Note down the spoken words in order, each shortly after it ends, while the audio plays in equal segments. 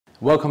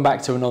Welcome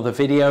back to another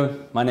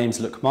video. My name's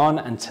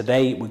Luqman and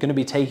today we're going to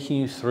be taking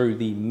you through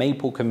the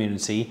Maple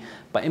community,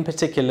 but in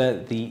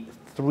particular the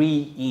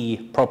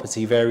 3E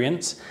property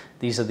variants.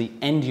 These are the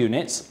end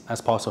units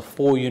as part of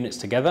 4 units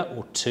together,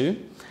 or 2,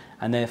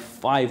 and they're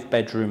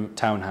 5-bedroom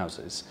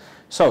townhouses.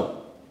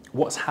 So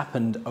what's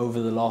happened over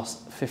the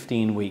last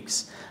 15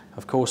 weeks?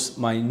 Of course,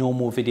 my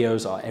normal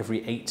videos are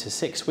every 8 to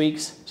 6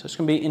 weeks, so it's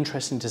going to be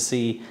interesting to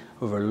see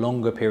over a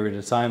longer period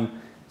of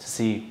time to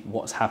see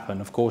what's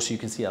happened. Of course, you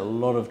can see a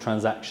lot of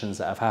transactions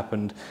that have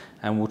happened,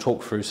 and we'll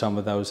talk through some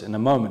of those in a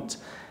moment.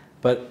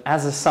 But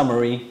as a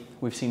summary,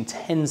 we've seen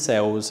 10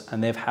 sales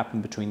and they've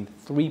happened between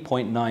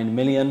 3.9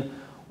 million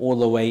all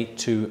the way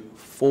to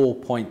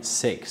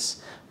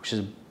 4.6, which is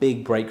a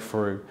big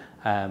breakthrough.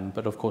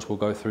 But of course, we'll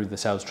go through the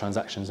sales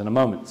transactions in a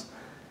moment.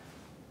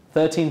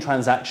 13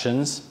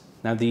 transactions.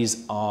 Now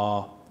these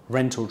are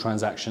rental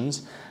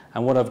transactions.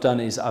 And what I've done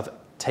is I've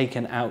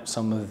taken out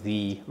some of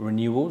the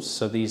renewals.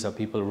 So these are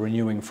people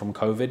renewing from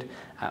COVID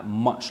at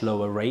much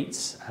lower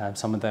rates.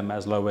 Some of them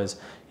as low as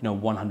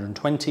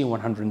 120,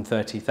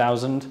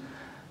 130,000.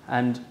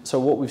 And so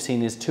what we've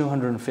seen is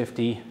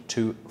 250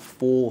 to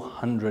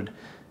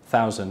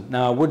 400,000.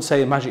 Now I would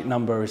say a magic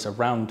number is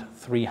around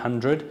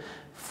 300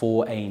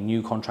 for a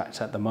new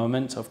contract at the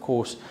moment. Of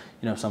course,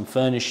 some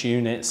furnished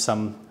units,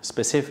 some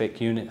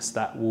specific units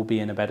that will be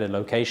in a better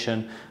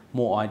location,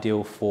 more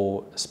ideal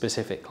for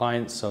specific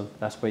clients. So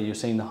that's where you're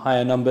seeing the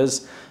higher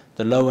numbers.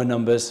 The lower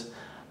numbers,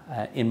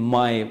 in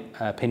my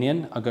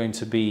opinion, are going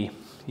to be,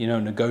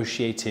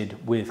 negotiated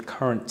with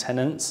current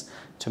tenants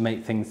to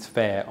make things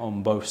fair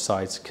on both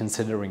sides,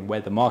 considering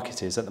where the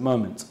market is at the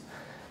moment.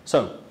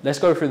 So let's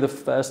go through the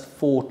first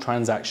 4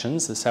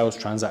 transactions, the sales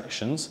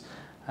transactions.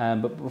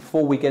 But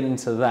before we get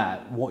into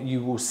that, what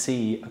you will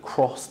see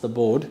across the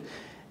board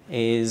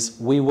is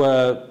we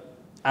were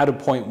at a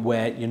point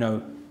where,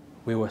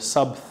 we were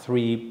sub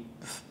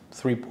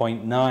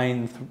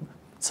 3.9,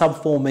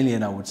 sub 4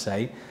 million, I would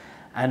say.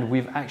 And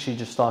we've actually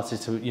just started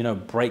to,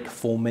 break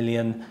 4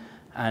 million.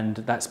 And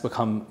that's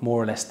become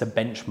more or less the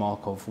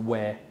benchmark of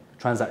where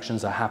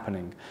transactions are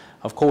happening.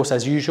 Of course,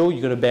 as usual,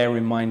 you've got to bear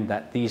in mind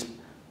that these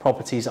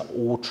properties are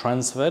all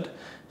transferred.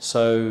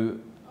 So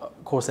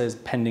of course, there's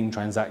pending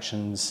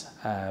transactions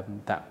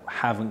that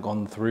haven't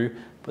gone through,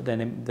 but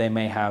then they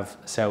may have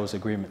sales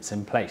agreements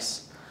in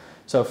place.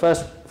 So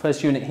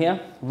first unit here,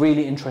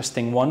 really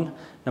interesting one,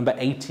 number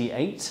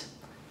 88.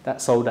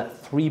 That sold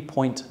at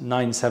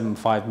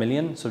 3.975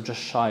 million, so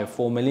just shy of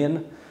 4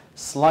 million.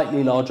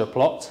 Slightly larger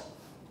plot.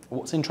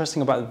 What's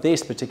interesting about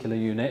this particular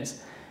unit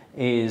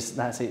is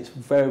that it's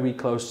very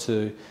close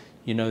to,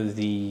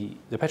 the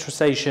petrol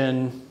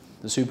station,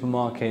 the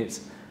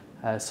supermarket.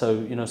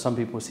 So, some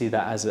people see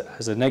that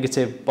as a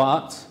negative,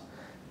 but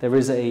there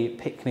is a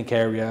picnic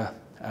area,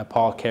 a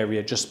park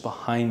area just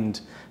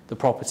behind the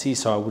property.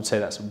 So I would say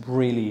that's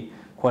really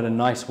quite a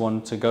nice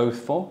one to go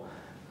for.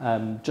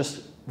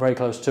 Just very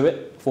close to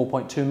it,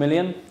 4.2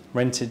 million,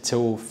 rented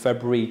till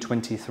February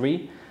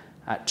 23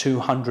 at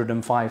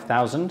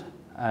 205,000.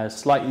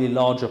 Slightly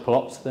larger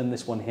plots than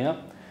this one here.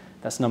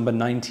 That's number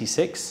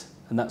 96,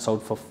 and that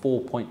sold for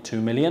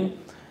 4.2 million.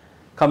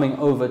 Coming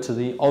over to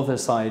the other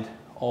side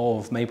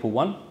of Maple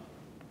 1,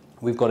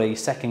 we've got a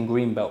second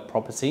greenbelt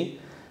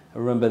property.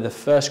 Remember, the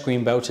first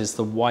greenbelt is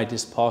the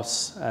widest part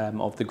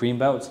of the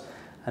greenbelt,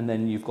 and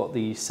then you've got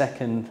the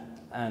second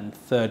and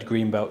third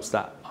greenbelts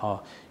that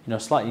are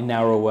slightly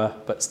narrower,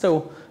 but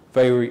still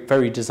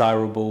very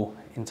desirable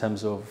in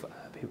terms of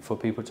for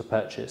people to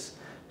purchase.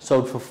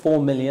 Sold for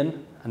 4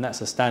 million, and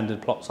that's a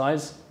standard plot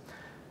size.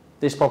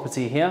 This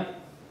property here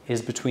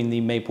is between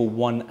the Maple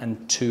 1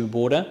 and 2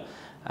 border,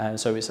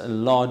 so it's a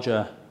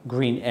larger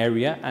green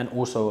area and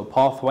also a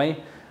pathway.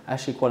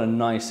 Actually quite a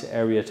nice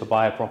area to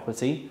buy a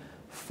property.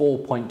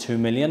 4.2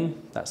 million,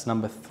 that's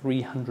number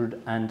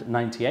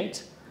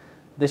 398.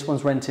 This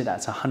one's rented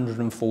at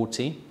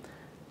 140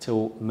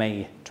 till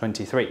May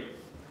 23.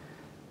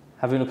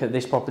 Having a look at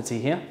this property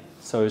here,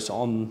 so it's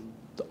on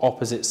the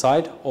opposite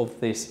side of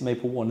this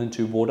Maple 1 and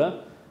 2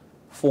 border.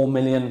 4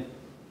 million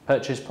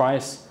purchase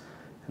price,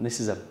 and this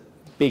is a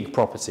big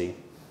property.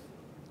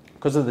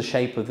 Because of the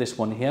shape of this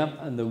one here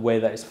and the way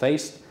that it's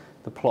faced,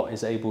 the plot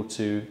is able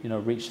to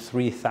reach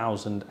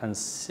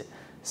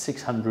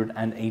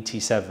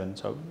 3,687.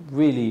 So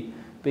really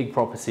big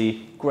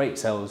property, great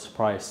sales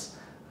price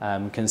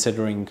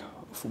considering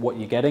what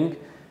you're getting.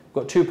 We've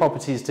got 2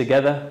 properties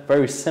together,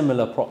 very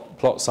similar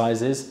plot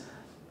sizes,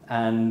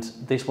 and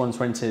this one's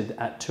rented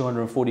at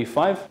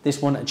 245. This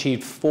one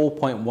achieved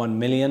 4.1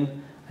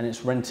 million and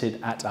it's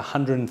rented at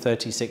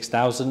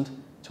 136,000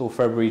 till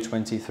February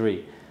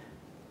 23.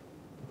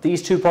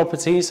 These 2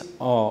 properties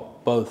are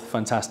both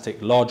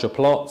fantastic, larger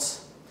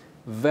plots,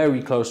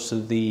 very close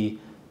to the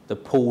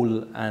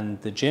pool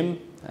and the gym,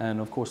 and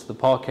of course the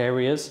park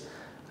areas.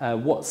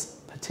 What's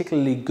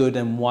particularly good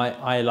and why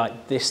I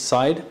like this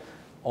side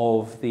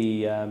of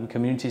the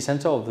community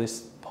centre, of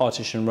this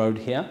partition road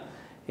here,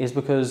 is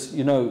because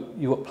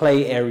you've got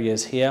play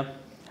areas here,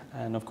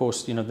 and of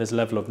course there's a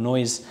level of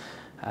noise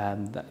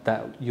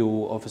that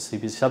you'll obviously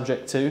be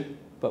subject to.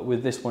 but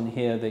with this one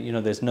here,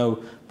 that there's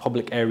no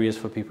public areas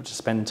for people to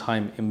spend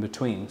time in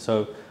between.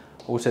 So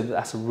I would say that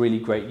that's a really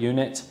great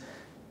unit.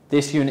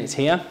 This unit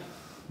here,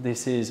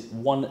 this is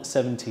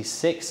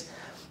 176.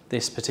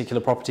 This particular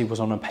property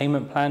was on a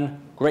payment plan,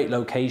 great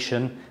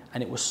location,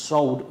 and it was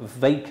sold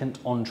vacant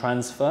on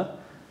transfer.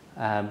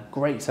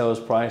 Great sales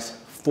price,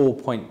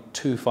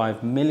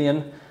 4.25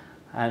 million,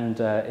 and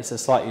it's a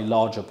slightly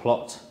larger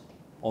plot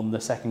on the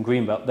second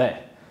greenbelt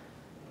there.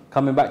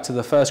 Coming back to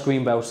the first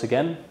greenbelt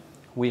again,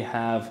 we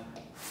have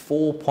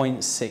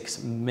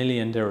 4.6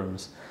 million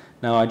dirhams.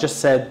 Now I just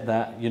said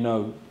that,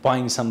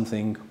 buying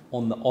something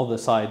on the other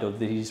side of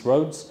these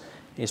roads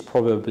is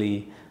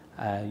probably,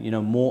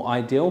 more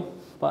ideal.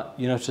 But,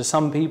 to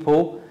some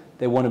people,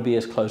 they want to be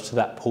as close to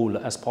that pool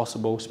as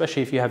possible,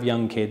 especially if you have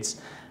young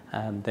kids.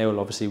 They will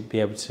obviously be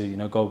able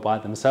to, go by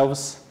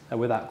themselves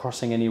without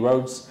crossing any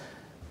roads.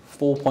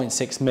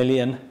 4.6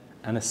 million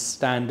and a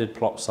standard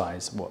plot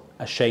size,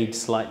 a shade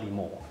slightly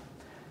more.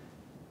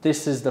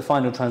 This is the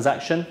final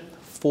transaction.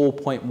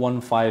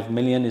 4.15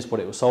 million is what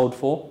it was sold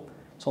for.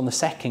 It's on the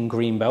second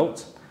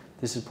greenbelt.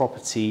 This is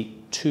property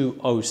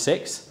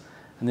 206,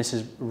 and this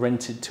is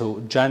rented till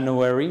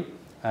January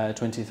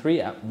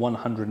 23 at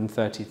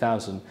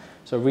 130,000.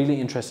 So really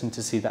interesting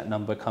to see that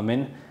number come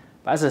in.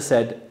 But as I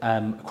said,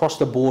 across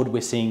the board,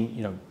 we're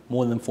seeing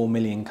more than 4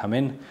 million come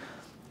in.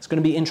 It's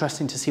going to be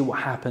interesting to see what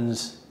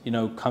happens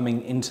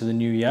coming into the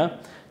new year.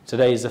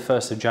 Today is the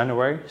 1st of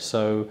January,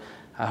 so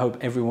I hope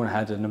everyone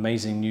had an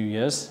amazing New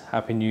Year's.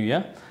 Happy New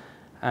Year.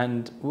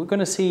 And we're going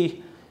to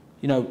see,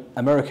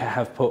 America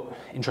have put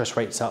interest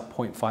rates up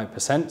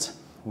 0.5%.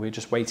 We're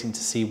just waiting to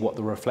see what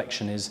the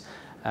reflection is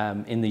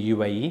in the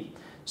UAE.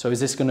 So is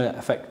this going to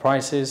affect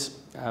prices?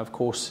 Of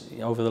course,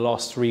 over the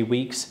last 3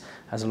 weeks,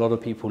 as a lot of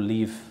people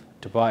leave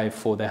Dubai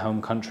for their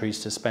home countries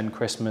to spend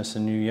Christmas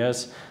and New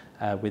Year's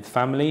with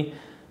family,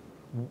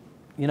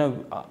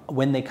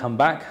 when they come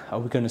back, are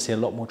we going to see a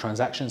lot more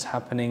transactions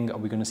happening? Are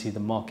we going to see the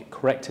market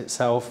correct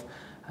itself?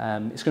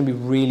 It's going to be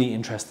really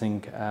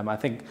interesting. I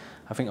think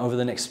over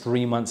the next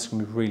 3 months, it's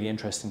going to be really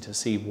interesting to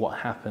see what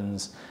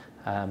happens.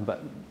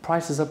 But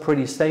prices are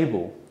pretty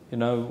stable.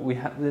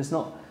 There's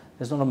not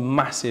a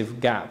massive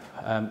gap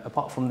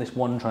apart from this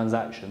one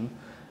transaction.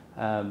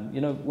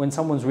 When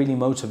someone's really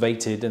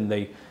motivated and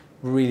they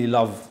really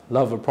love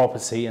a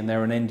property and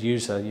they're an end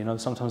user,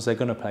 sometimes they're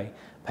going to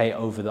pay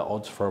over the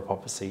odds for a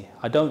property.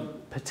 I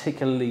don't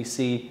particularly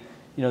see,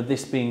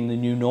 this being the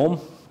new norm,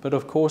 but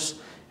of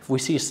course, if we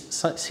see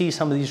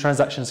some of these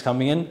transactions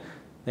coming in,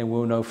 then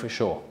we'll know for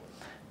sure.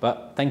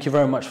 But thank you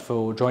very much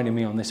for joining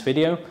me on this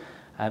video.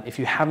 If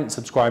you haven't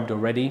subscribed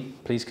already,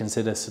 please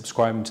consider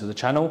subscribing to the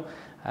channel.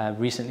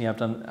 Recently, I've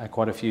done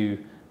quite a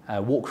few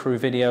walkthrough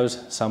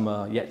videos. Some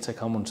are yet to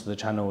come onto the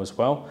channel as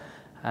well.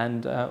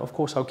 And of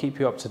course, I'll keep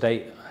you up to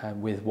date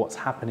with what's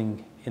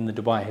happening in the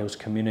Dubai Hills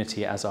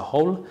community as a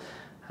whole.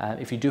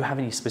 If you do have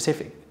any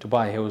specific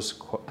Dubai Hills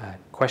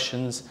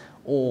questions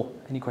or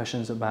any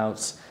questions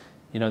about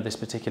this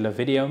particular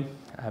video,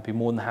 I'd be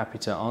more than happy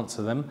to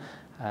answer them.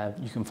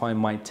 You can find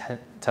my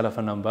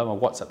telephone number, my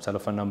WhatsApp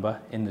telephone number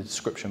in the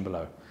description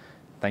below.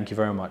 Thank you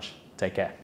very much. Take care.